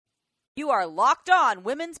You are Locked On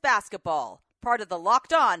Women's Basketball, part of the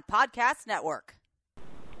Locked On Podcast Network.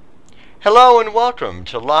 Hello and welcome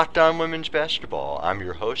to Locked On Women's Basketball. I'm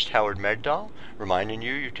your host, Howard Megdal, reminding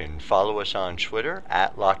you can follow us on Twitter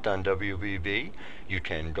at LockedOnWBB. You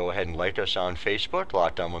can go ahead and like us on Facebook,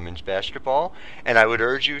 Locked On Women's Basketball. And I would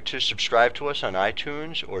urge you to subscribe to us on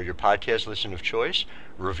iTunes or your podcast listen of choice.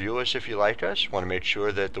 Review us if you like us. Want to make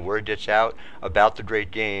sure that the word gets out about the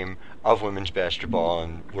great game of women's basketball,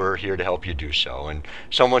 and we're here to help you do so. And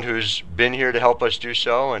someone who's been here to help us do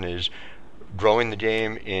so and is growing the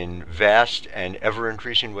game in vast and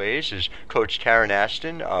ever-increasing ways is Coach Taryn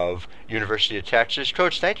Aston of University of Texas.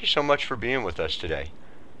 Coach, thank you so much for being with us today.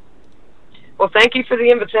 Well, thank you for the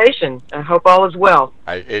invitation. I hope all is well.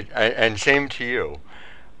 And same to you.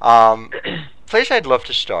 Place I'd love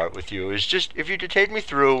to start with you is just if you could take me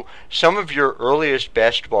through some of your earliest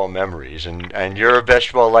basketball memories, and you're a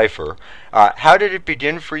basketball lifer. How did it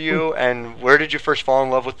begin for you, and where did you first fall in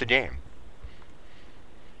love with the game?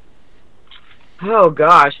 Oh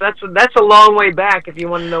gosh, that's a long way back. If you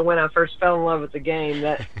want to know when I first fell in love with the game,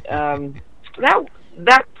 that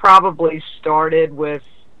probably started with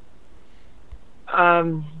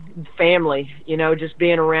family. You know, just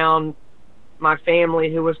being around my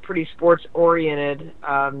family who was pretty sports oriented.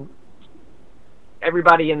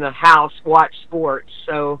 Everybody in the house watched sports,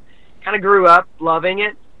 so kind of grew up loving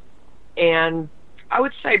it. And I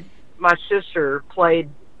would say my sister played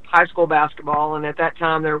high school basketball, and at that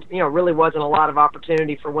time there really wasn't a lot of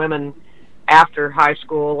opportunity for women after high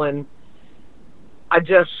school, and I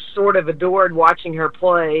just sort of adored watching her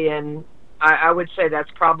play, and I would say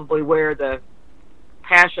that's probably where the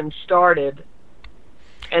passion started.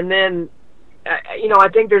 And then I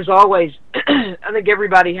think there's always I think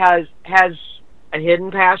everybody has a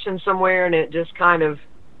hidden passion somewhere, and it just kind of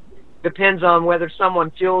depends on whether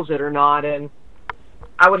someone fuels it or not. And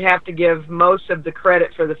I would have to give most of the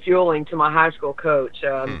credit for the fueling to my high school coach.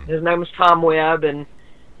 His name was Tom Webb, and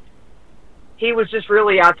he was just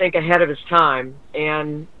really, I think, ahead of his time,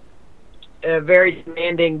 and very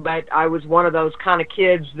demanding, but I was one of those kind of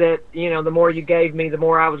kids that, the more you gave me, the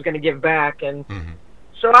more I was going to give back. And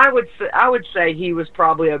so I would say he was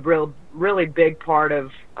probably a really big part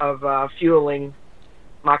of fueling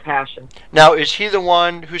my passion. Now, is he the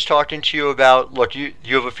one who's talking to you about, look, you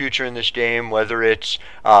have a future in this game, whether it's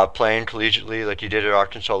playing collegiately like you did at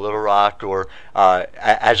Arkansas Little Rock, or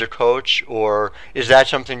as a coach, or is that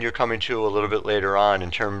something you're coming to a little bit later on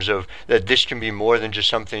in terms of that this can be more than just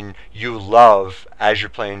something you love as you're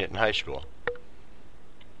playing it in high school?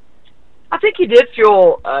 I think he did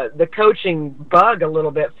fuel the coaching bug a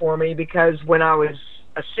little bit for me, because when I was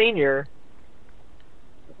a senior,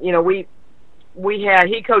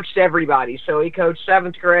 he coached everybody. So he coached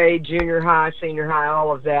 7th grade, junior high, senior high,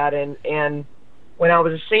 all of that. And when I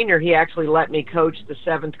was a senior, he actually let me coach the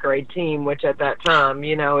 7th grade team, which at that time,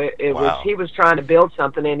 Wow. he was trying to build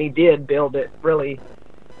something, and he did build it really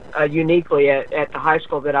uniquely at the high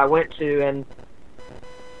school that I went to. And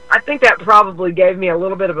I think that probably gave me a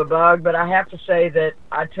little bit of a bug, but I have to say that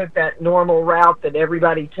I took that normal route that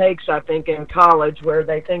everybody takes, I think, in college, where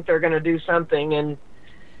they think they're going to do something, and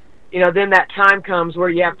then that time comes where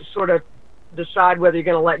you have to sort of decide whether you're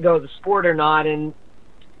going to let go of the sport or not, and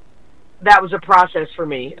that was a process for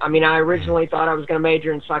me. I mean, I originally thought I was going to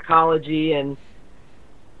major in psychology, and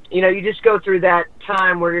you just go through that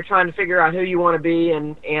time where you're trying to figure out who you want to be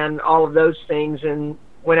and all of those things. And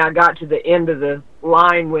when I got to the end of the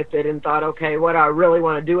line with it and thought, okay, what I really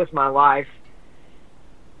want to do with my life,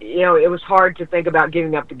 it was hard to think about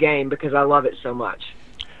giving up the game because I love it so much.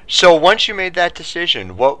 So once you made that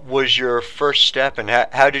decision, what was your first step, and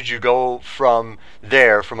how did you go from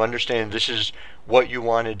there, from understanding this is what you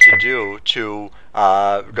wanted to do, to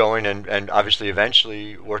going and obviously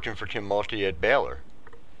eventually working for Kim Mulkey at Baylor?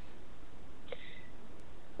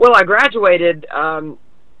 Well, I graduated, from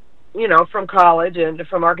college and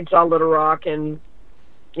from Arkansas Little Rock, and,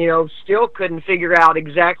 still couldn't figure out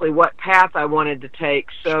exactly what path I wanted to take.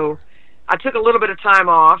 So I took a little bit of time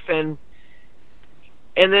off, and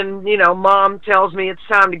then, Mom tells me it's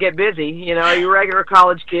time to get busy. You're a regular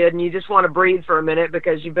college kid, and you just want to breathe for a minute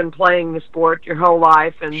because you've been playing the sport your whole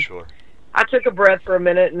life. And Sure. I took a breath for a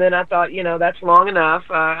minute, and then I thought, that's long enough.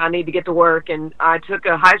 I need to get to work. And I took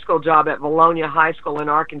a high school job at Valonia High School in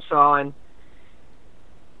Arkansas. And,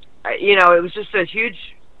 it was just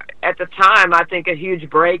at the time, I think a huge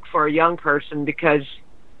break for a young person, because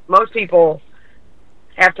most people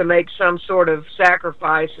have to make some sort of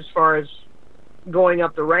sacrifice as far as going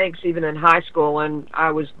up the ranks, even in high school. And I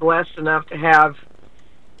was blessed enough to have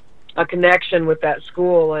a connection with that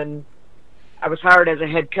school, and I was hired as a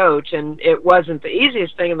head coach, and it wasn't the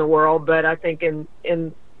easiest thing in the world, but I think in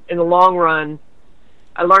the long run,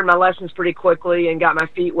 I learned my lessons pretty quickly and got my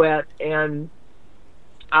feet wet, and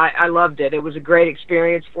I loved it. It was a great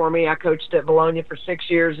experience for me. I coached at Bologna for 6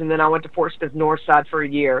 years, and then I went to Fort Smith Northside for a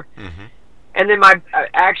year. Mm-hmm. And then my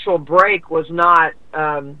actual break was not,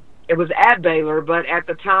 it was at Baylor, but at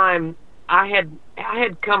the time I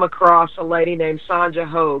had come across a lady named Sonja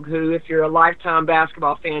Hogue, who, if you're a lifetime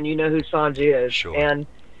basketball fan, you know who Sonja is. Sure. And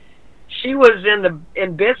she was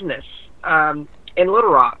in business in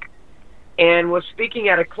Little Rock, and was speaking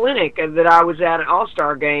at a clinic that I was at, an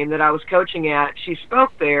all-star game that I was coaching at. She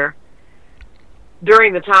spoke there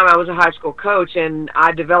during the time I was a high school coach, and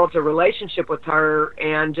I developed a relationship with her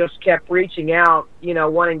and just kept reaching out,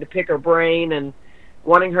 wanting to pick her brain and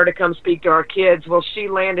wanting her to come speak to our kids. Well, she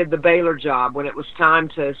landed the Baylor job when it was time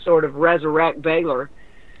to sort of resurrect Baylor.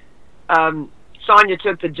 Sonja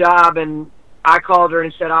took the job, and I called her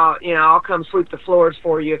and said, I'll come sweep the floors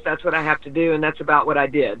for you if that's what I have to do, and that's about what I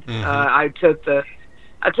did. Mm-hmm. I took the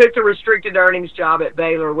restricted earnings job at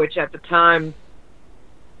Baylor, which at the time,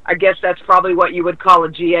 I guess that's probably what you would call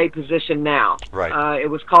a GA position now. Right. It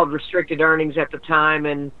was called restricted earnings at the time,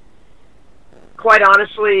 and quite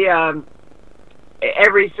honestly,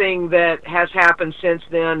 everything that has happened since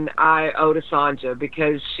then, I owe to Sonja,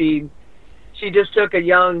 because she just took a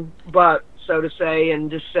young buck, so to say, and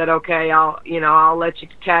just said, okay, I'll let you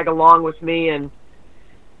tag along with me. And,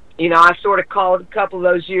 I sort of called a couple of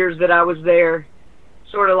those years that I was there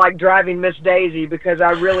sort of like driving Miss Daisy, because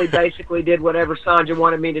I really basically did whatever Sonja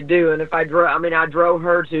wanted me to do. And if I drove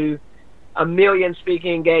her to a million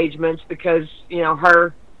speaking engagements, because,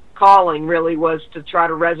 her calling really was to try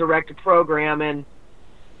to resurrect a program, and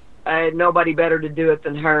I had nobody better to do it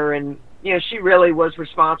than her. And, she really was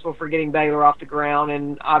responsible for getting Baylor off the ground,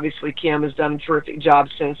 and obviously Kim has done a terrific job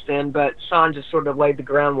since then, but Sonja sort of laid the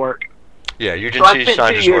groundwork. Yeah, you can see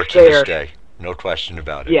Sonja's work to this day. No question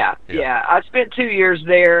about it. Yeah. I spent 2 years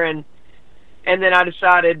there, and then I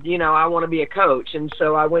decided, I want to be a coach, and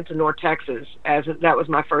so I went to North Texas. That was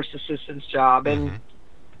my first assistant's job, and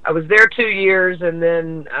I was there 2 years, and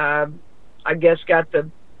then I guess got the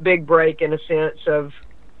big break, in a sense, of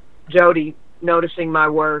Jody noticing my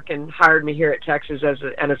work and hired me here at Texas as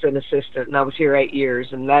an assistant, and I was here 8 years,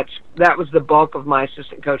 and that was the bulk of my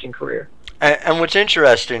assistant coaching career. And what's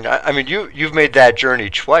interesting, you've made that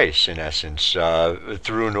journey twice, in essence,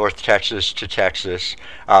 through North Texas to Texas,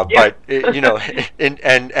 but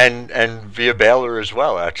and via Baylor as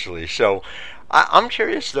well, actually. So I'm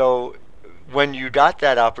curious, though, when you got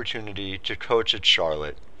that opportunity to coach at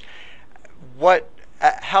Charlotte,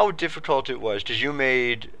 how difficult it was, because you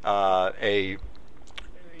made a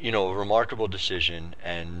remarkable decision,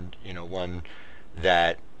 and one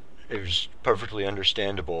that is perfectly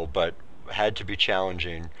understandable, but had to be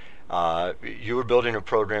challenging. You were building a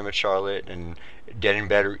program at Charlotte and getting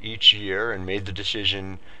better each year, and made the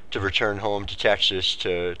decision to return home to Texas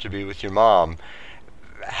to be with your mom.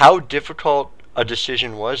 How difficult a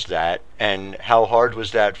decision was that, and how hard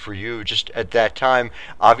was that for you just at that time?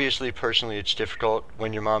 Obviously, personally, it's difficult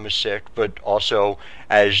when your mom is sick, but also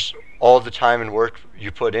as all the time and work you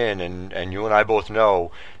put in, and you and I both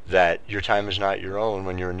know that your time is not your own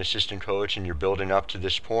when you're an assistant coach and you're building up to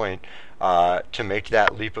this point, to make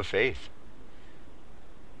that leap of faith.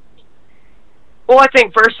 Well, I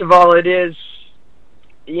think, first of all, it is,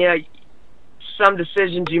 some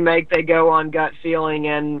decisions you make, they go on gut feeling,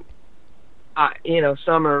 and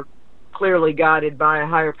some are clearly guided by a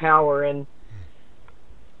higher power. And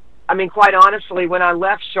quite honestly, when I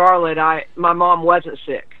left Charlotte, my mom wasn't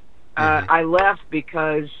sick. I left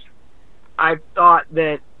because I thought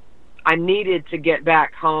that I needed to get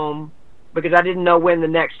back home, because I didn't know when the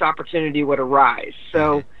next opportunity would arise.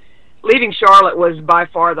 So leaving Charlotte was by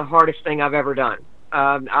far the hardest thing I've ever done.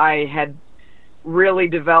 I had really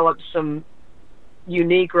developed some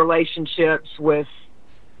unique relationships with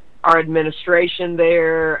our administration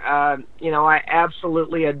there. I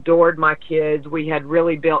absolutely adored my kids. We had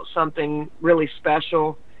really built something really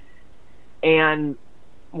special, and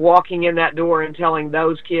walking in that door and telling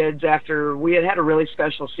those kids, after we had a really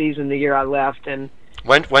special season the year I left, and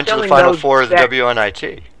went to the Final Four of the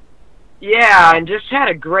WNIT. Yeah, and just had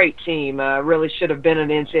a great team. Really should have been an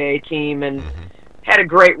NCAA team, and had a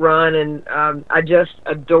great run, and I just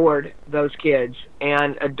adored those kids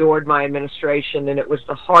and adored my administration, and it was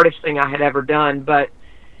the hardest thing I had ever done. But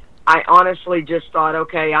I honestly just thought,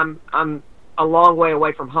 okay, I'm a long way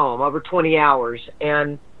away from home, over 20 hours,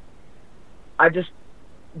 and I just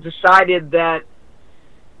decided that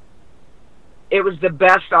it was the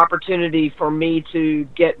best opportunity for me to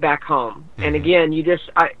get back home. Mm-hmm. And again,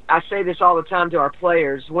 I say this all the time to our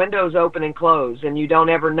players, windows open and close, and you don't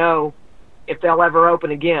ever know if they'll ever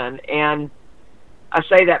open again. And I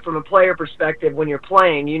say that from a player perspective. When you're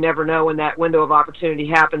playing, you never know when that window of opportunity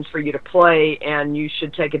happens for you to play, and you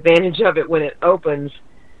should take advantage of it when it opens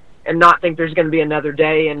and not think there's going to be another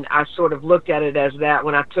day. And I sort of looked at it as that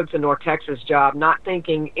when I took the North Texas job, not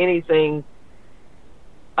thinking anything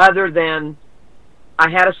other than I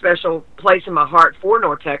had a special place in my heart for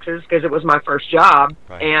North Texas because it was my first job,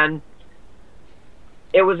 right. And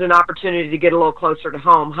it was an opportunity to get a little closer to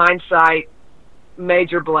home. Hindsight,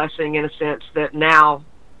 major blessing in a sense that now,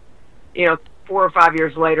 4 or 5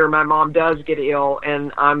 years later, my mom does get ill,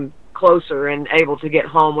 and I'm closer and able to get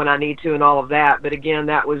home when I need to and all of that. But again,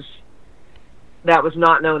 that was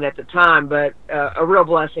not known at the time, but a real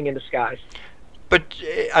blessing in disguise. But,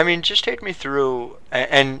 just take me through,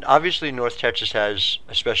 and obviously North Texas has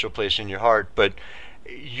a special place in your heart, but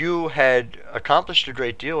you had accomplished a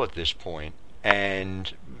great deal at this point,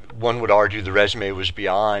 and one would argue the resume was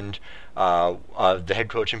beyond the head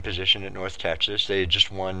coaching position at North Texas. They had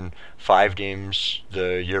just won 5 games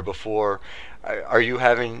the year before. Are you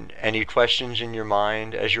having any questions in your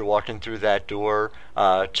mind as you're walking through that door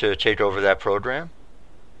to take over that program?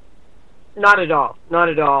 Not at all. Not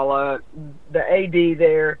at all. The AD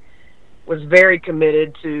there was very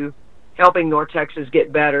committed to helping North Texas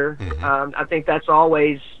get better. Mm-hmm. I think that's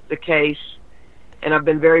always the case, and I've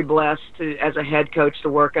been very blessed as a head coach to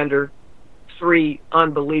work under 3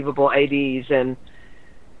 unbelievable ADs. And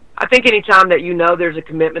I think anytime that there's a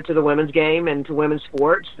commitment to the women's game and to women's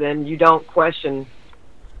sports, then you don't question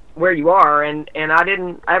where you are. And I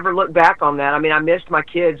didn't ever look back on that. I missed my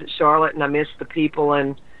kids at Charlotte, and I missed the people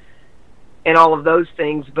and all of those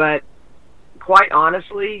things, but quite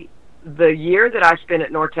honestly, the year that I spent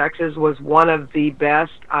at North Texas was one of the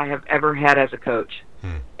best I have ever had as a coach.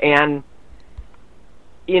 And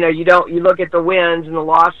you look at the wins and the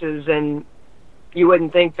losses, and you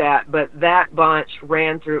wouldn't think that, but that bunch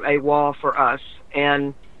ran through a wall for us.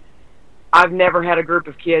 And I've never had a group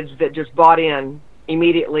of kids that just bought in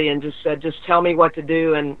immediately and just said, just tell me what to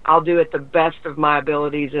do, and I'll do it the best of my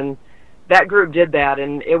abilities. And that group did that,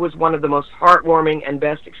 and it was one of the most heartwarming and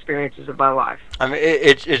best experiences of my life.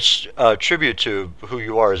 It's a tribute to who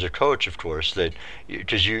you are as a coach, of course, that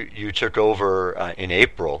because you took over in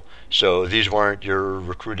April, so these weren't your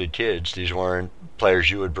recruited kids. These weren't players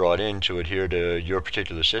you had brought in to adhere to your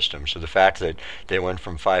particular system. So the fact that they went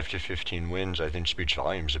from 5 to 15 wins, I think, speaks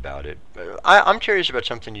volumes about it. I'm curious about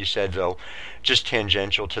something you said, though, just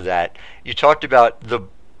tangential to that. You talked about the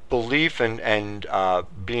belief and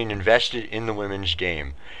being invested in the women's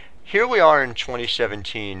game. Here we are in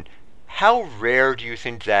 2017. How rare do you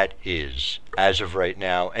think that is as of right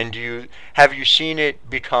now? And have you seen it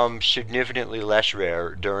become significantly less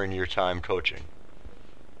rare during your time coaching?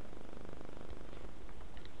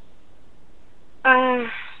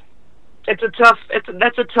 That's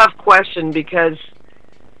a tough question because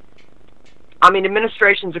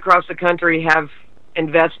administrations across the country have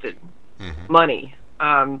invested money,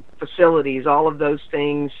 facilities, all of those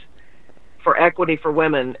things for equity for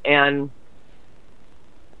women. And,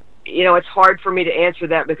 it's hard for me to answer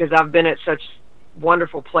that because I've been at such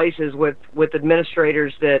wonderful places with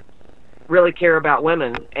administrators that really care about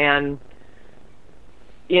women. And,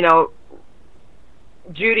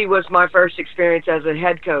 Judy was my first experience as a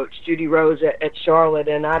head coach, Judy Rose at Charlotte,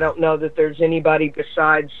 and I don't know that there's anybody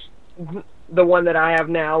besides the one that I have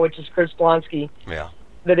now, which is Chris Blonsky,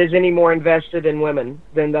 that is any more invested in women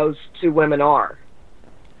than those 2 women are.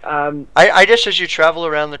 I guess as you travel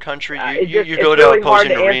around the country, you go to really opposing hard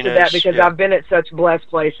to arenas. Answer that because I've been at such blessed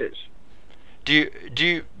places.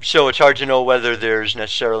 So it's hard to know whether there's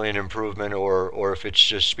necessarily an improvement or if it's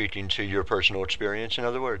just speaking to your personal experience, in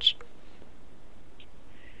other words?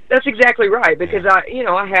 That's exactly right, because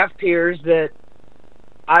I have peers that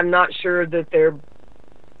I'm not sure that they're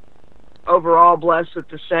overall blessed with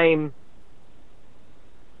the same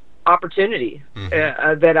opportunity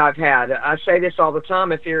that I've had. I say this all the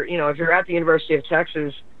time. If you're at the University of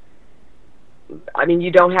Texas,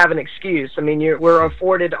 you don't have an excuse. We're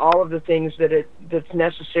afforded all of the things that's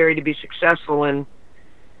necessary to be successful, and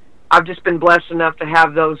I've just been blessed enough to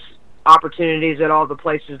have those opportunities at all the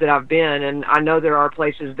places that I've been. And I know there are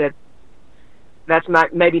places that's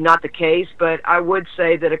maybe not the case, but I would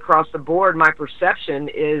say that across the board, my perception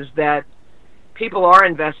is that people are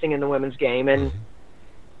investing in the women's game. And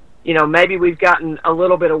maybe we've gotten a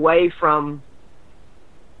little bit away from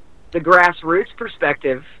the grassroots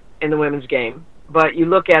perspective in the women's game. But you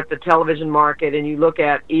look at the television market and you look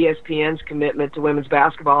at ESPN's commitment to women's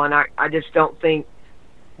basketball, and I just don't think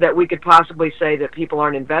that we could possibly say that people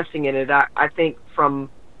aren't investing in it. I think from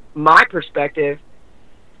my perspective,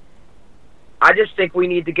 I just think we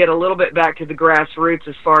need to get a little bit back to the grassroots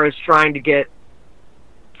as far as trying to get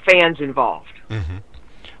fans involved. Mm-hmm.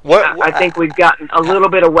 I think we've gotten a little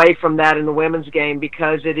bit away from that in the women's game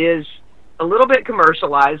because it is a little bit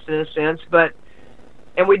commercialized in a sense,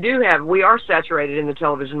 and we are saturated in the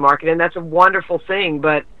television market, and that's a wonderful thing,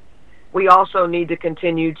 but we also need to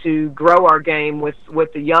continue to grow our game with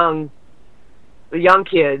the young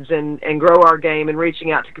kids and grow our game and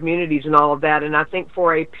reaching out to communities and all of that. And I think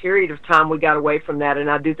for a period of time we got away from that, and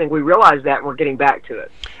I do think we realize that, and we're getting back to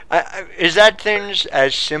it. Is that things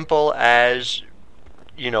as simple as,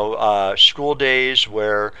 school days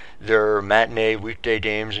where there are matinee weekday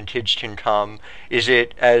games and kids can come? Is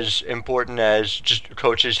it as important as just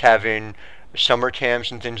coaches having summer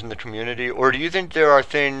camps and things in the community? Or do you think there are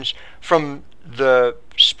things from the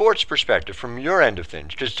sports perspective, from your end of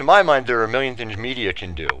things? Because to my mind, there are a million things media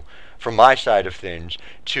can do from my side of things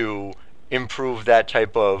to improve that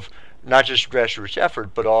type of not just grassroots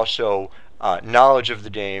effort, but also knowledge of the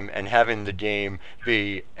game and having the game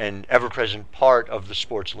be an ever-present part of the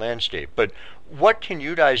sports landscape. But what can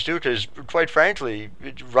you guys do? Because quite frankly,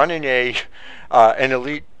 running an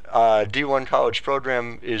elite D1 college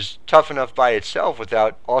program is tough enough by itself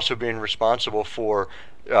without also being responsible for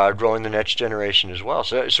growing the next generation as well.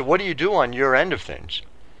 So what do you do on your end of things?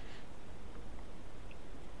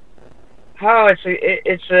 Oh,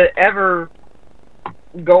 it's a ever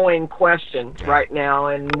going question right now,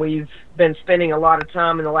 and we've been spending a lot of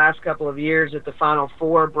time in the last couple of years at the Final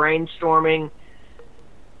Four brainstorming.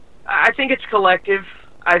 I think it's collective.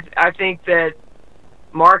 I think that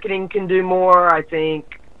marketing can do more. I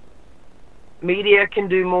think media can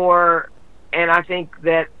do more, and I think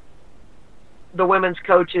that the women's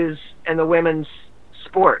coaches and the women's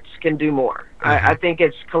sports can do more. Mm-hmm. I think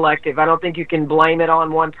it's collective. I don't think you can blame it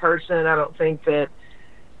on one person. I don't think that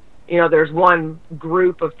there's one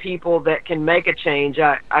group of people that can make a change.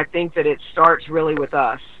 I think that it starts really with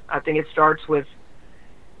us. I think it starts with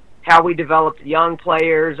how we develop young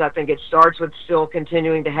players. I think it starts with still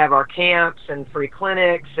continuing to have our camps and free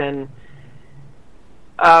clinics, and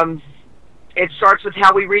it starts with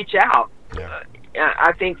how we reach out. Yeah.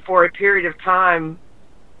 I think for a period of time,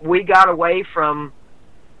 we got away from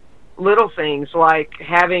little things like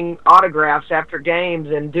having autographs after games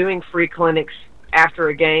and doing free clinics after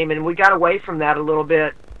a game, and we got away from that a little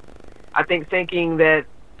bit. I think thinking that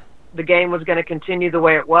the game was going to continue the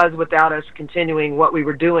way it was without us continuing what we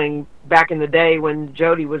were doing back in the day when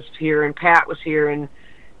Jody was here and Pat was here and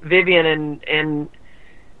Vivian and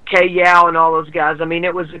Kay Yao and all those guys. I mean,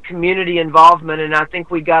 it was a community involvement, and I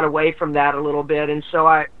think we got away from that a little bit. And so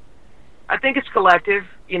I think it's collective.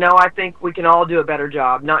 I think we can all do a better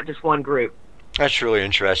job, not just one group. That's really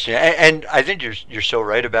interesting, and I think you're so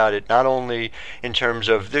right about it. Not only in terms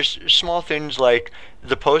of there's small things like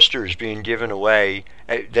the posters being given away.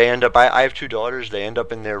 They end up. I have two daughters. They end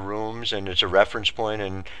up in their rooms, and it's a reference point,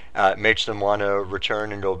 and it makes them want to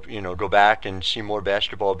return and go back and see more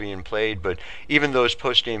basketball being played. But even those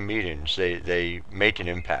post-game meetings, they make an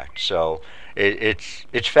impact. So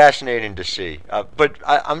it's fascinating to see. But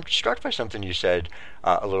I'm struck by something you said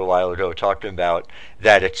a little while ago, talking about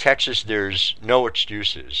that at Texas there's no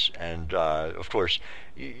excuses, and of course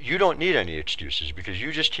you don't need any excuses because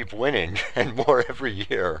you just keep winning and more every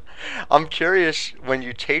year. I'm curious, when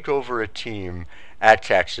you take over a team at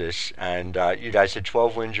Texas, and you guys had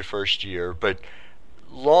 12 wins your first year, but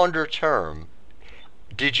longer term,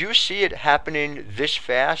 did you see it happening this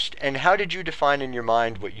fast, and how did you define in your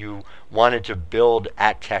mind what you wanted to build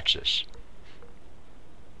at Texas?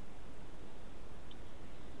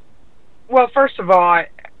 Well, first of all,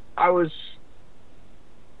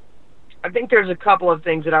 I think there's a couple of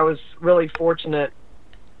things that I was really fortunate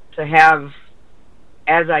to have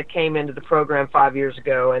as I came into the program 5 years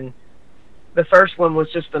ago. And the first one was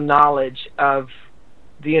just the knowledge of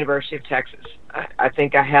the University of Texas. I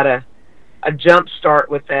think I had a jump start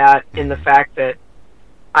with that in the fact that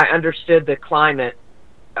I understood the climate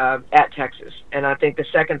at Texas. And I think the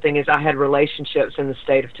second thing is I had relationships in the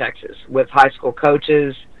state of Texas with high school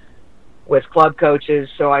coaches, with club coaches.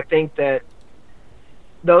 So I think that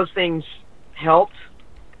those things helped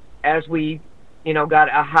as we,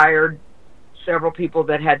 I hired several people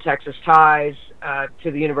that had Texas ties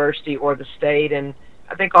to the university or the state. And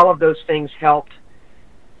I think all of those things helped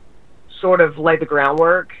sort of lay the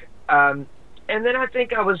groundwork. And then I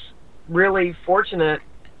think I was really fortunate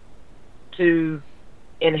to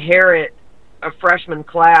inherit a freshman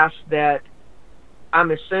class that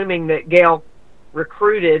I'm assuming that Gail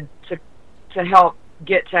recruited to help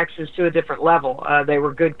get Texas to a different level. They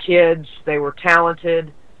were good kids. They were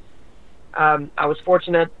talented. I was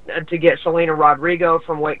fortunate to get Selena Rodrigo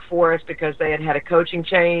from Wake Forest because they had a coaching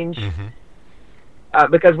change.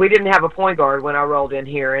 Because we didn't have a point guard when I rolled in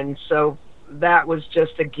here, and so that was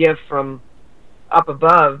just a gift from up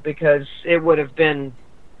above because it would have been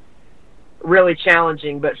really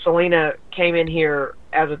challenging. But Selena came in here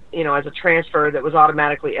as a transfer that was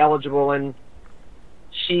automatically eligible, and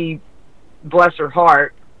she, bless her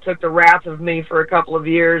heart, took the wrath of me for a couple of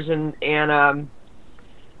years and came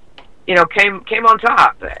on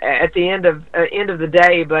top at the end of the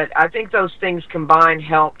day. But I think those things combined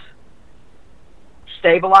helped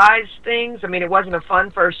stabilize things. I mean, it wasn't a fun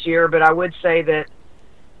first year, but I would say that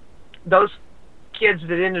those kids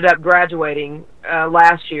that ended up graduating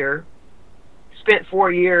last year spent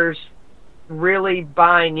 4 years really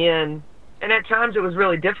buying in, and at times it was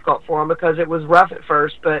really difficult for them because it was rough at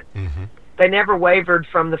first, but they never wavered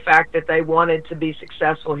from the fact that they wanted to be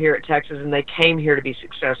successful here at Texas, and they came here to be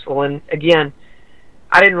successful. And again,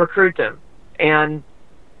 I didn't recruit them, and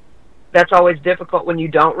that's always difficult when you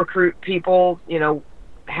don't recruit people.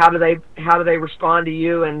 How do they respond to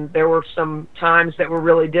you? And there were some times that were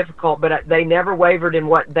really difficult, but they never wavered in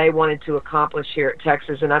what they wanted to accomplish here at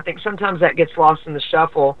Texas. And I think sometimes that gets lost in the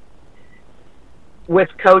shuffle with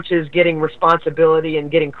coaches getting responsibility and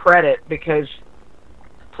getting credit, because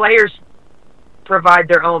players provide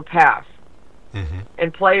their own path,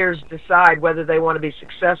 and players decide whether they want to be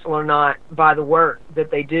successful or not by the work that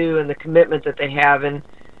they do and the commitment that they have. And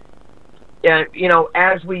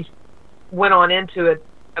as we went on into it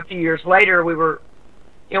a few years later, we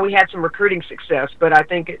had some recruiting success, but I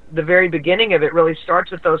think the very beginning of it really starts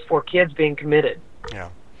with those 4 kids being committed.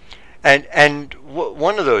 Yeah. And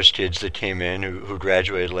one of those kids that came in who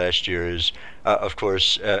graduated last year is, of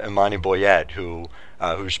course, Imani Boyette,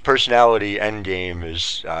 whose personality and game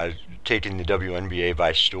is taking the WNBA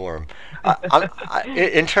by storm.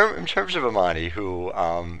 In terms of Imani, who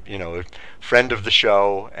friend of the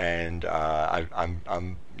show, and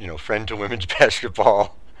I'm friend to women's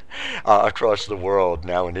basketball across the world,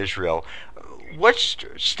 now in Israel. What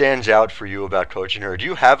stands out for you about coaching her? Do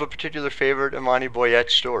you have a particular favorite Imani Boyette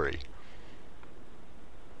story?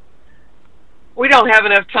 We don't have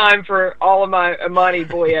enough time for all of my Imani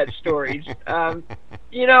Boyette stories.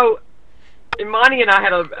 Imani and I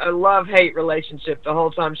had a love-hate relationship the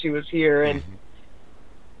whole time she was here, and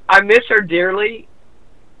I miss her dearly.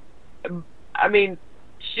 I mean,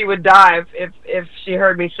 she would die if she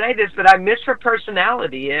heard me say this, but I miss her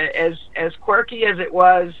personality. As quirky as it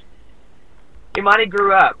was, Imani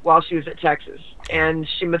grew up while she was at Texas, and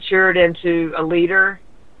she matured into a leader.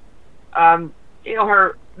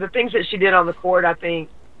 The things that she did on the court, I think,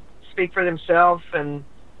 speak for themselves. And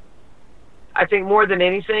I think more than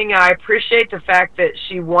anything, I appreciate the fact that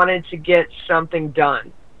she wanted to get something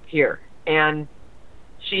done here. And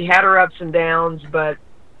she had her ups and downs, but,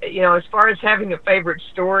 as far as having a favorite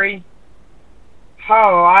story,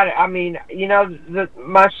 my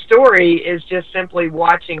story is just simply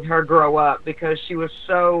watching her grow up, because she was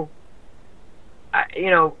so, I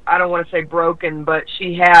don't want to say broken, but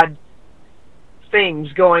she had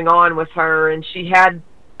things going on with her, and she had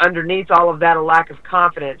underneath all of that a lack of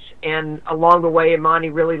confidence. And along the way, Imani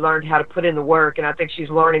really learned how to put in the work, and I think she's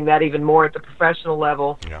learning that even more at the professional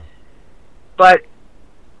level. Yeah. But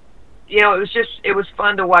it was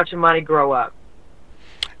fun to watch Imani grow up.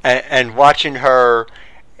 And watching her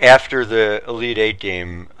after the Elite Eight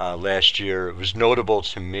game last year, it was notable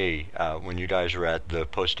to me when you guys were at the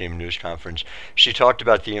post-game news conference. She talked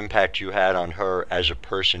about the impact you had on her as a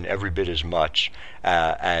person every bit as much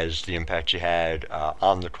as the impact you had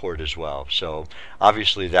on the court as well. So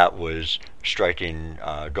obviously that was striking,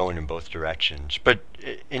 going in both directions. But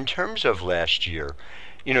in terms of last year,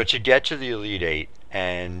 to get to the Elite Eight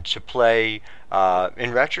and to play,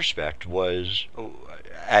 in retrospect, was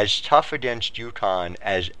as tough against UConn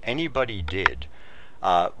as anybody did.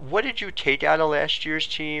 What did you take out of last year's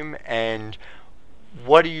team, and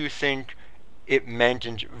what do you think it meant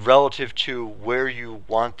relative to where you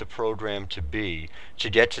want the program to be to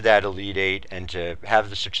get to that Elite Eight and to have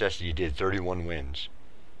the success that you did, 31 wins?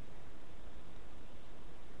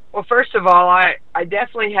 Well, first of all, I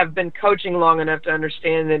definitely have been coaching long enough to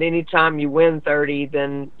understand that any time you win 30,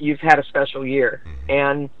 then you've had a special year.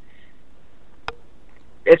 And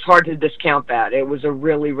it's hard to discount that. It was a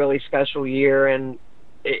really, really special year, and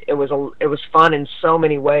it was fun in so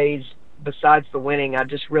many ways besides the winning. I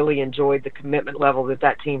just really enjoyed the commitment level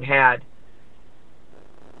that team had.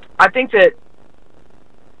 I think that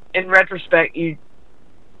in retrospect,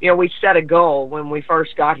 we set a goal when we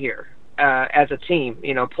first got here as a team,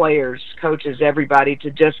 players, coaches, everybody,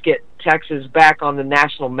 to just get Texas back on the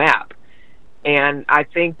national map. And I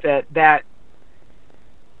think that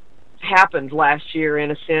happened last year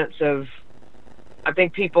in a sense of, I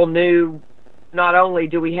think people knew not only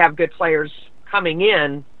do we have good players coming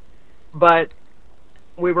in, but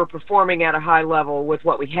we were performing at a high level with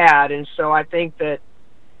what we had. And so I think that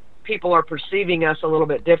people are perceiving us a little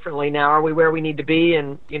bit differently now. Are we where we need to be?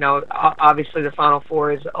 And, obviously the Final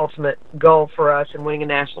Four is the ultimate goal for us in winning a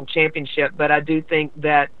national championship. But I do think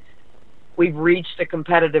that we've reached a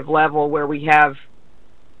competitive level where we have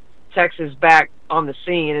Texas back on the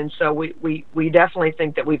scene. And so we definitely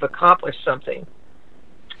think that we've accomplished something.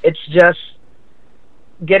 It's just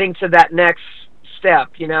getting to that next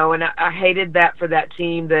step, and I hated that for that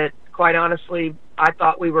team that, quite honestly, I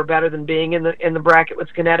thought we were better than being in the bracket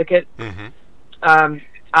with Connecticut. Mm-hmm.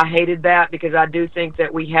 I hated that because I do think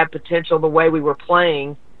that we had potential the way we were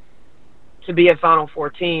playing to be a Final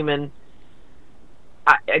Four team. And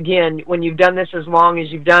again, when you've done this as long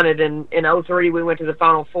as you've done it, in 2003 we went to the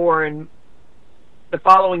Final Four, and the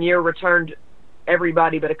following year returned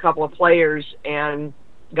everybody but a couple of players and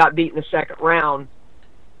got beat in the second round.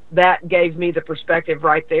 That gave me the perspective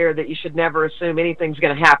right there that you should never assume anything's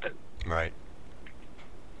going to happen. Right.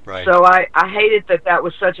 So I hated that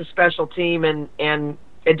was such a special team, and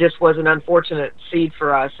it just was an unfortunate seed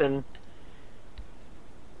for us. And,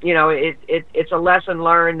 it's a lesson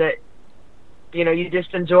learned that, you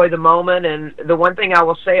just enjoy the moment. And the one thing I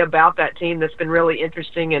will say about that team that's been really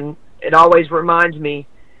interesting, and it always reminds me,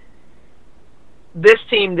 this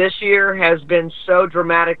team this year has been so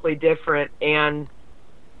dramatically different, and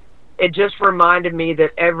it just reminded me that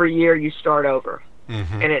every year you start over.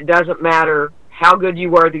 Mm-hmm. And it doesn't matter how good you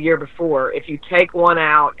were the year before. If you take one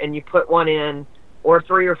out and you put one in, or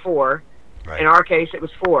 3 or 4, right. In our case it was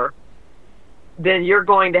 4, then you're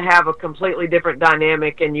going to have a completely different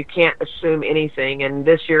dynamic, and you can't assume anything. And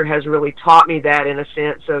this year has really taught me that, in a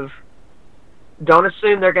sense of, don't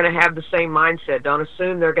assume they're going to have the same mindset. Don't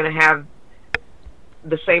assume they're going to have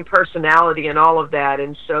the same personality and all of that.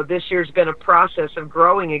 And so this year's been a process of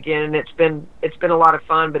growing again, and it's been a lot of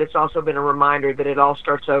fun, but it's also been a reminder that it all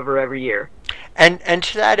starts over every year. And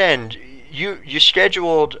to that end, you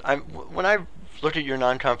scheduled, when I look at your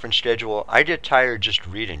non-conference schedule, I get tired just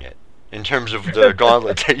reading it in terms of the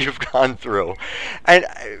gauntlet that you've gone through. And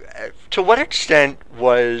to what extent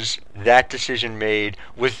was that decision made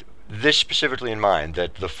with this specifically in mind,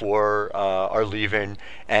 that the 4 are leaving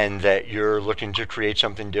and that you're looking to create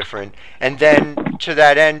something different? And then to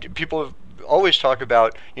that end, people have always talked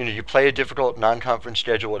about, you play a difficult non-conference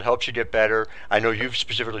schedule, it helps you get better. I know you've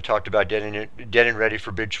specifically talked about getting ready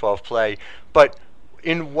for Big 12 play, but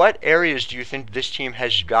in what areas do you think this team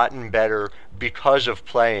has gotten better because of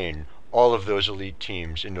playing all of those elite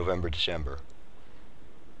teams in November, December?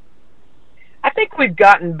 I think we've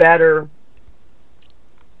gotten better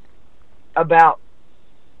about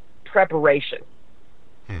preparation.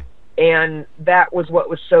 And that was what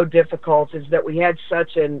was so difficult, is that we had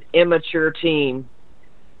such an immature team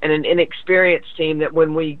and an inexperienced team that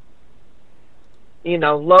when we,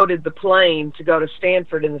 loaded the plane to go to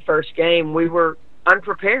Stanford in the first game, we were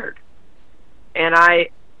unprepared. And I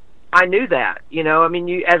knew that,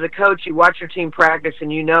 you, as a coach, you watch your team practice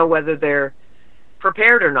and you know whether they're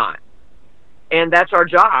prepared or not. And that's our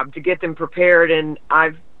job, to get them prepared. And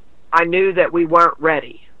I knew that we weren't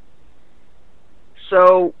ready.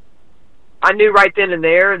 So I knew right then and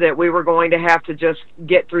there that we were going to have to just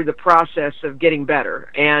get through the process of getting better.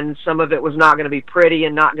 And some of it was not going to be pretty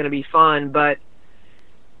and not going to be fun, but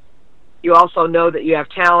you also know that you have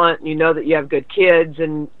talent, and you know that you have good kids,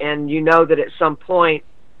 and you know that at some point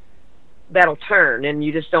that'll turn, and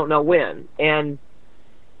you just don't know when. And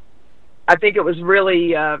I think it was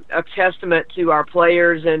really a testament to our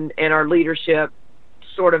players and our leadership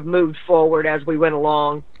sort of moved forward as we went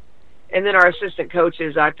along. And then our assistant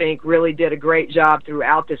coaches, I think, really did a great job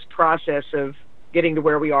throughout this process of getting to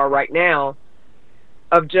where we are right now,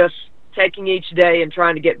 of just taking each day and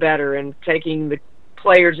trying to get better, and taking the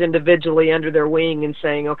players individually under their wing and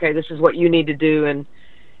saying, okay, this is what you need to do. And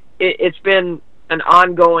it's been an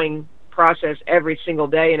ongoing process every single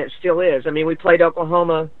day, and it still is. I mean, we played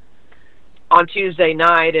Oklahoma on Tuesday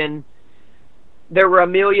night, and there were a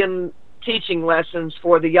million teaching lessons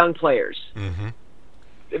for the young players. Mm-hmm.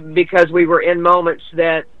 Because we were in moments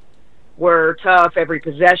that were tough. Every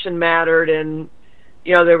possession mattered, and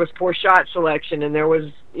there was poor shot selection, and there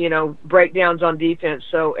was breakdowns on defense.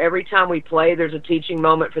 So every time we play, there's a teaching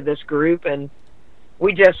moment for this group, and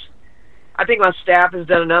I think my staff has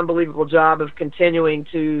done an unbelievable job of continuing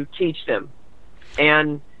to teach them.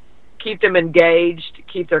 And keep them engaged,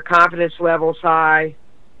 keep their confidence levels high.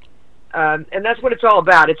 And that's what it's all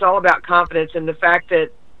about. It's all about confidence, and the fact that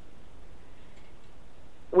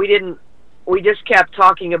we just kept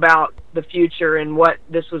talking about the future and what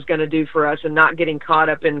this was going to do for us, and not getting caught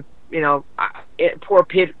up in, poor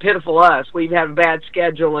pitiful us. We've had a bad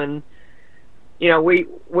schedule, and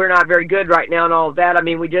we're not very good right now and all of that. I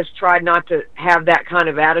mean, we just tried not to have that kind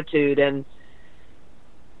of attitude. And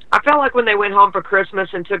I felt like when they went home for Christmas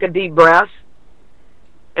and took a deep breath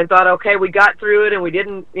and thought, okay, we got through it, and we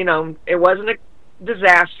didn't, it wasn't a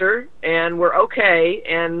disaster, and we're okay,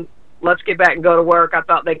 and let's get back and go to work. I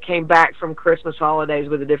thought they came back from Christmas holidays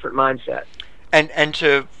with a different mindset. And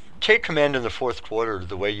to take command in the fourth quarter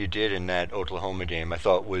the way you did in that Oklahoma game, I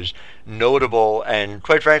thought was notable and,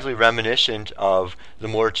 quite frankly, reminiscent of the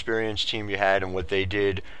more experienced team you had and what they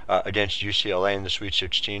did against UCLA in the Sweet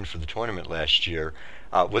 16 for the tournament last year,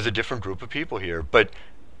 with a different group of people here. But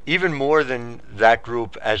even more than that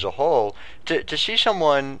group as a whole, to see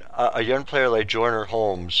someone, a young player like Joyner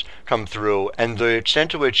Holmes, come through, and the extent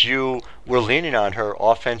to which you were leaning on her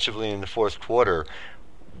offensively in the fourth quarter,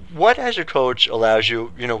 what as a coach allows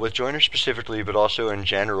you, with Joyner specifically, but also in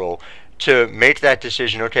general, to make that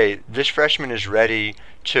decision, okay, this freshman is ready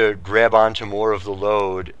to grab onto more of the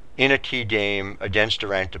load in a key game against a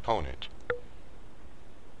ranked opponent?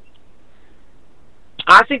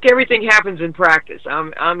 I think everything happens in practice.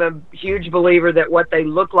 I'm a huge believer that what they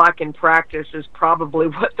look like in practice is probably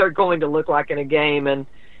what they're going to look like in a game. And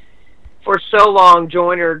for so long,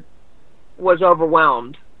 Joyner was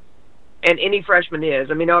overwhelmed, and any freshman is.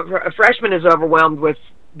 I mean, a freshman is overwhelmed with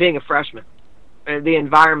being a freshman, and the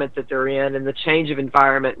environment that they're in, and the change of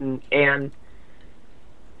environment, and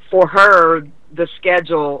for her, the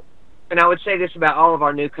schedule. And I would say this about all of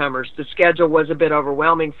our newcomers: the schedule was a bit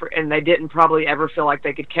overwhelming, and they didn't probably ever feel like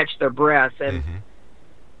they could catch their breath. And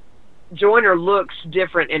Joyner looks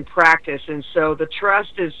different in practice, and so the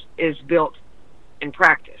trust is built in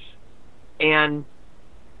practice. And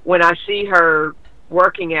when I see her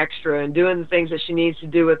working extra and doing the things that she needs to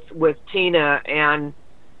do with Tina, and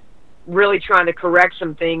really trying to correct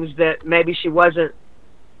some things that maybe she wasn't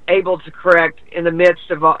able to correct in the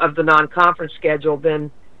midst of the non-conference schedule,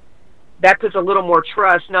 then that puts a little more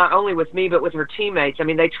trust, not only with me, but with her teammates. I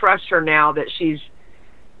mean, they trust her now that she's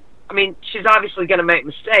obviously going to make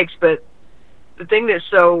mistakes, but the thing that's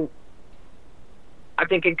so, I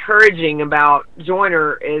think, encouraging about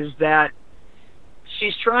Joyner is that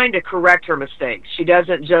she's trying to correct her mistakes. She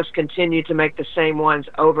doesn't just continue to make the same ones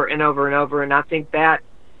over and over and over, and I think that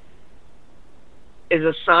is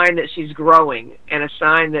a sign that she's growing and a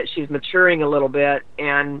sign that she's maturing a little bit,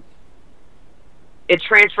 and it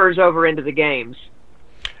transfers over into the games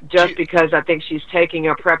just because I think she's taking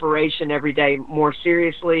her preparation every day more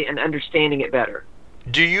seriously and understanding it better.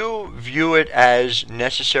 Do you view it as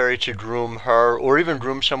necessary to groom her, or even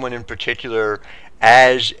groom someone in particular,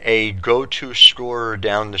 as a go-to scorer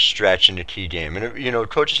down the stretch in a key game? And,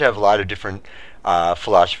 coaches have a lot of different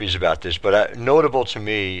philosophies about this, but notable to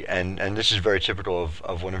me, and this is very typical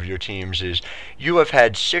of one of your teams, is you have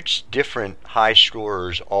had 6 different high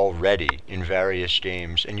scorers already in various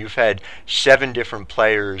games, and you've had 7 different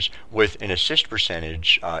players with an assist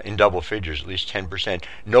percentage in double figures, at least 10%.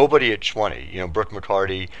 Nobody at 20. Brooke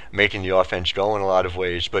McCarty making the offense go in a lot of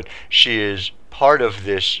ways, but she is part of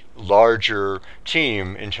this larger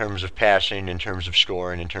team in terms of passing, in terms of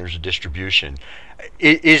scoring, in terms of distribution.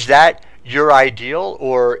 Is that your ideal,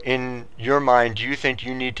 or in your mind, do you think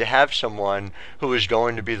you need to have someone who is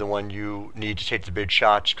going to be the one you need to take the big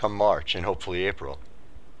shots come March and hopefully April?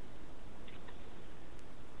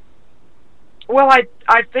 Well,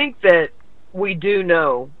 I think that we do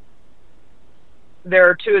know there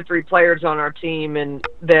are 2 or 3 players on our team and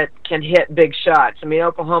that can hit big shots. I mean,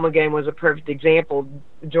 Oklahoma game was a perfect example.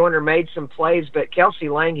 Joyner made some plays, but Kelsey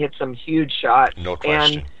Lang hit some huge shots. No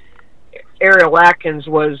question. And Ariel Atkins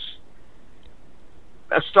was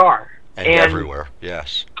a star. And everywhere,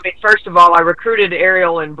 yes. I mean, first of all, I recruited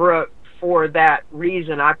Ariel and Brooke for that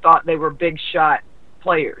reason. I thought they were big shot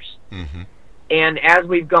players. Mm-hmm. And as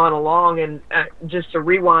we've gone along, and just to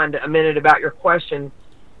rewind a minute about your question,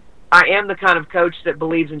 I am the kind of coach that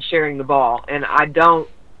believes in sharing the ball, and I don't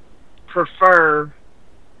prefer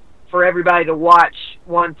for everybody to watch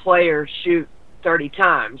one player shoot 30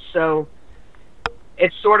 times. So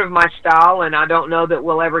it's sort of my style, and I don't know that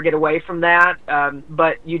we'll ever get away from that,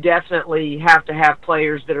 but you definitely have to have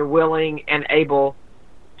players that are willing and able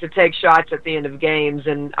to take shots at the end of games.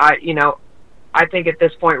 And I think at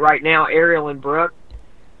this point right now, Ariel and Brooke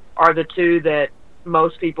are the 2 that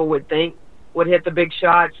most people would think would hit the big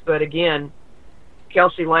shots. But again,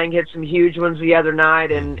 Kelsey Lang hit some huge ones the other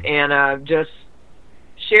night, and just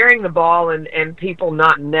sharing the ball and people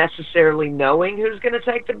not necessarily knowing who's going to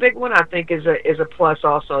take the big one, I think is a plus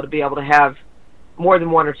also, to be able to have more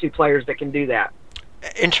than one or two players that can do that.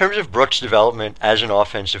 In terms of Brooke's development as an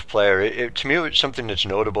offensive player, to me, something that's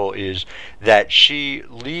notable is that she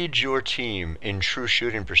leads your team in true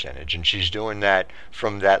shooting percentage, and she's doing that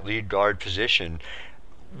from that lead guard position.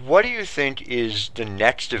 What do you think is the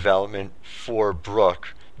next development for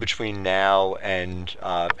Brooke between now and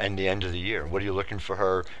the end of the year? What are you looking for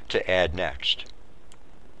her to add next?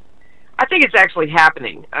 I think it's actually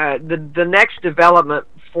happening. The next development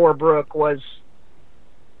for Brooke was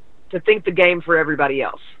to think the game for everybody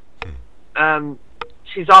else.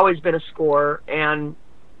 She's always been a scorer, and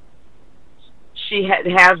she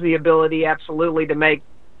has the ability, absolutely, to make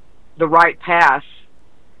the right pass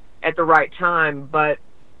at the right time, but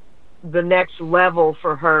the next level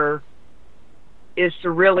for her is to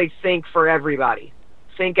really think for everybody,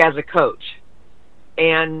 think as a coach.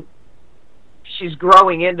 And she's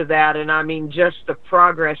growing into that, and I mean, just the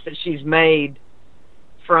progress that she's made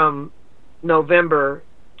from November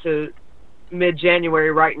to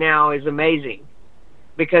mid-January right now is amazing,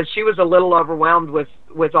 because she was a little overwhelmed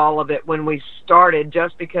with all of it when we started,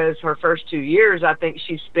 just because her first 2 years, I think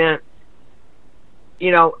she spent,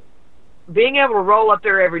 being able to roll up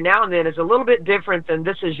there every now and then is a little bit different than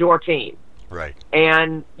this is your team. Right.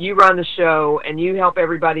 And you run the show, and you help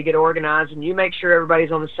everybody get organized, and you make sure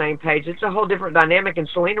everybody's on the same page. It's a whole different dynamic, and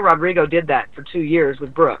Selena Rodrigo did that for 2 years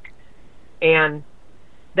with Brooke. And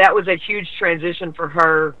that was a huge transition for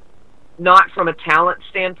her, not from a talent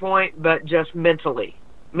standpoint, but just mentally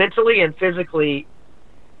and physically.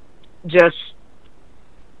 Just,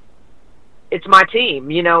 it's my team,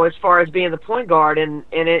 as far as being the point guard, and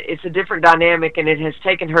it's a different dynamic, and it has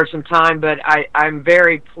taken her some time, but I'm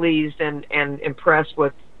very pleased and impressed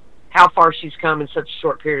with how far she's come in such a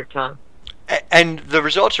short period of time. And the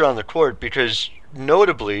results are on the court, because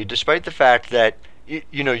notably, despite the fact that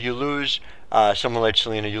you lose someone like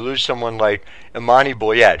Selena, you lose someone like Imani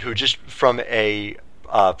Boyette, who just from a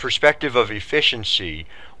perspective of efficiency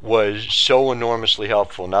was so enormously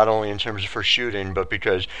helpful, not only in terms of her shooting, but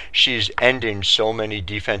because she's ending so many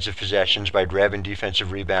defensive possessions by grabbing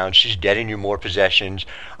defensive rebounds. She's getting you more possessions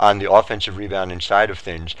on the offensive rebounding side of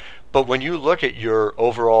things. But when you look at your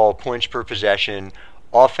overall points per possession,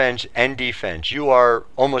 offense and defense, you are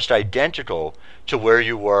almost identical to where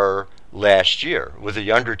you were last year with a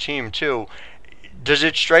younger team too. Does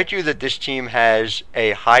it strike you that this team has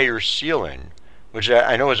a higher ceiling, which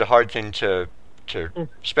I know is a hard thing to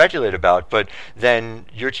speculate about, but then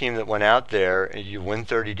your team that went out there, you win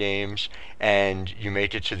 30 games and you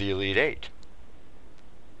make it to the Elite Eight?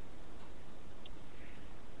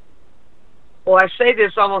 Well, I say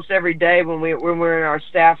this almost every day when we're in our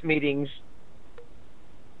staff meetings.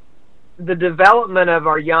 The development of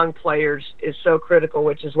our young players is so critical,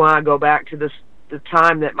 which is why I go back to the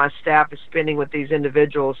time that my staff is spending with these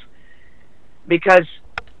individuals, because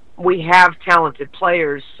we have talented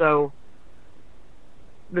players. So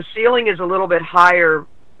the ceiling is a little bit higher,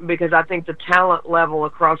 because I think the talent level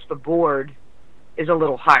across the board is a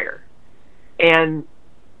little higher. And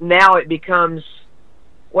now it becomes,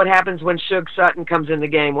 what happens when Suge Sutton comes in the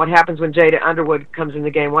game? What happens when Jada Underwood comes in the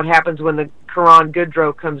game? What happens when the Karan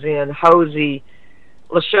Goodrow comes in? Hosey,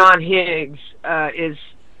 LaShawn Higgs is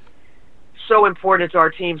so important to our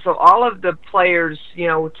team. So all of the players,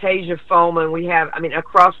 Tasia Foman,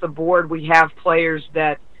 across the board, we have players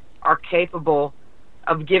that are capable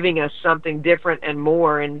of giving us something different and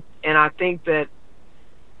more. And I think that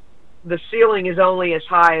the ceiling is only as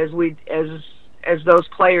high as those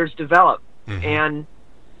players develop. Mm-hmm. And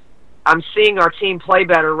I'm seeing our team play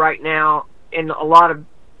better right now in a lot of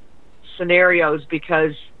scenarios,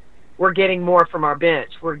 because we're getting more from our bench.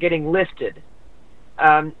 We're getting lifted.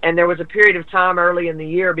 And there was a period of time early in the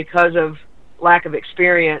year, because of lack of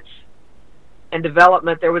experience and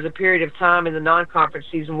development, there was a period of time in the non-conference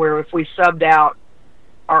season where if we subbed out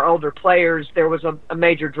our older players, there was a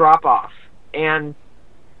major drop-off. And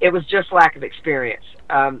it was just lack of experience.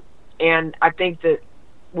 And I think that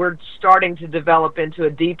we're starting to develop into a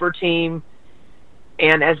deeper team.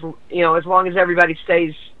 And as long as everybody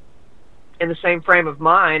stays in the same frame of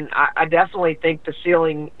mind, I definitely think the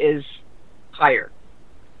ceiling is higher.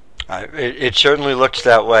 It certainly looks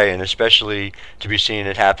that way, and especially to be seeing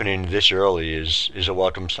it happening this early is a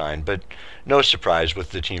welcome sign. But no surprise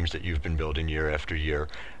with the teams that you've been building year after year.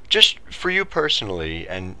 Just for you personally,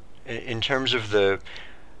 and in terms of the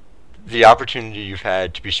opportunity you've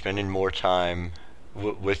had to be spending more time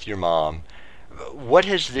with your mom, what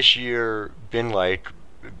has this year been like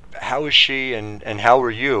how is she and how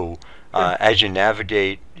are you as you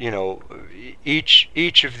navigate,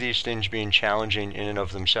 each of these things being challenging in and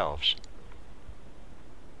of themselves?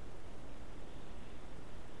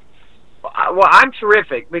 Well, I'm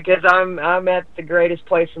terrific because I'm at the greatest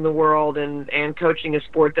place in the world and coaching a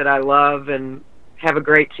sport that I love and have a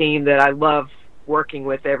great team that I love working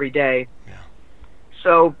with every day. Yeah.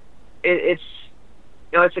 So it's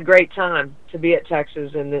a great time to be at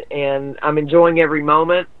Texas, and I'm enjoying every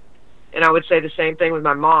moment. And I would say the same thing with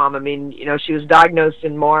my mom. I mean, she was diagnosed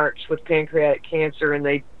in March with pancreatic cancer, and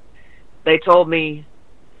they told me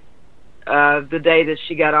the day that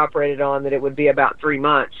she got operated on that it would be about 3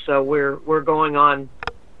 months. So we're going on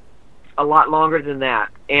a lot longer than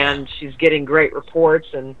that, and she's getting great reports,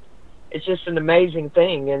 and it's just an amazing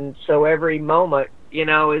thing. And so every moment,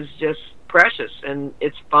 is just precious, and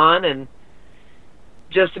it's fun, and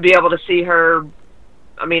just to be able to see her.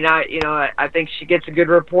 I mean, I think she gets a good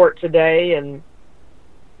report today, and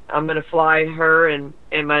I'm going to fly her and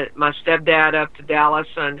my stepdad up to Dallas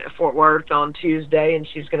and Fort Worth on Tuesday, and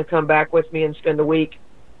she's going to come back with me and spend a week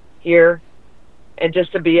here. And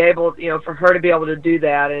just to be able, for her to be able to do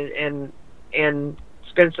that and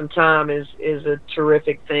spend some time is a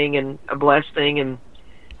terrific thing and a blessed thing. And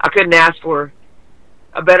I couldn't ask for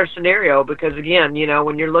a better scenario because, again,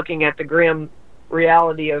 when you're looking at the grim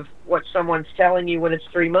reality of what someone's telling you when it's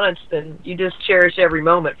 3 months, then you just cherish every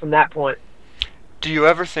moment from that point. Do you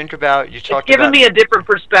ever think about, it's given me a different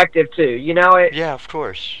perspective too, Yeah, of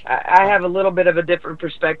course. I have a little bit of a different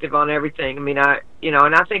perspective on everything. I mean,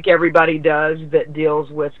 and I think everybody does that deals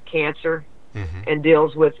with cancer and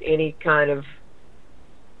deals with any kind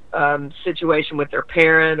of situation with their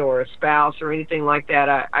parent or a spouse or anything like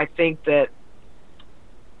that. I think that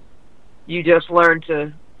you just learn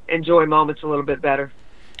to enjoy moments a little bit better.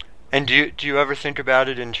 And do you ever think about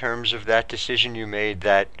it in terms of that decision you made,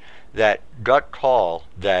 that gut call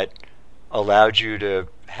that allowed you to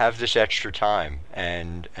have this extra time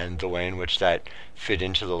and the way in which that fit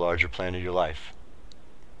into the larger plan of your life?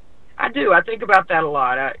 I do. I think about that a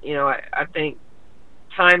lot. I think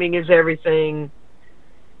timing is everything,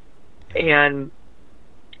 and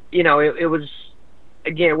it was,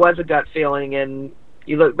 again, it was a gut feeling, and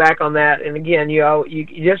you look back on that, and again, you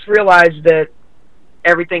just realize that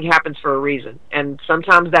everything happens for a reason, and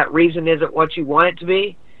sometimes that reason isn't what you want it to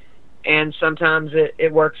be, and sometimes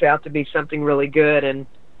it works out to be something really good. And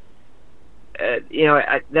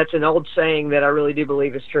that's an old saying that I really do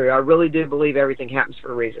believe is true. I really do believe everything happens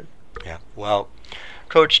for a reason. Yeah. Well,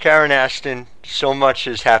 Coach Karen Aston, so much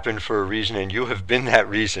has happened for a reason, and you have been that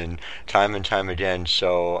reason time and time again.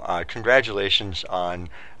 So congratulations on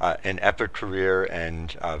an epic career,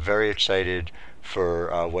 and very excited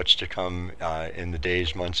for what's to come in the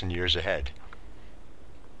days, months, and years ahead.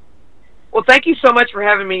 Well, thank you so much for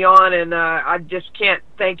having me on, and I just can't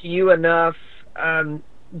thank you enough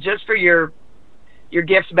just for your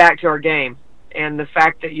gifts back to our game and the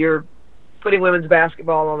fact that you're putting women's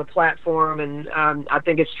basketball on the platform, and I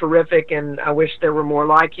think it's terrific, and I wish there were more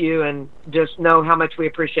like you, and just know how much we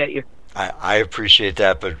appreciate you. I appreciate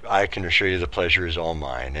that, but I can assure you the pleasure is all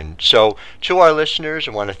mine. And so, to our listeners,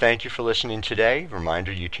 I want to thank you for listening today.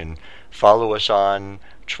 Reminder, you can follow us on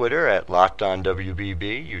Twitter at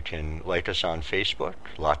LockedOnWBB. You can like us on Facebook,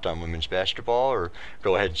 Locked On Women's Basketball, or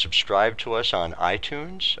go ahead and subscribe to us on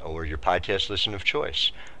iTunes or your podcast listen of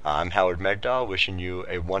choice. I'm Howard Megdal, wishing you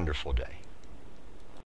a wonderful day.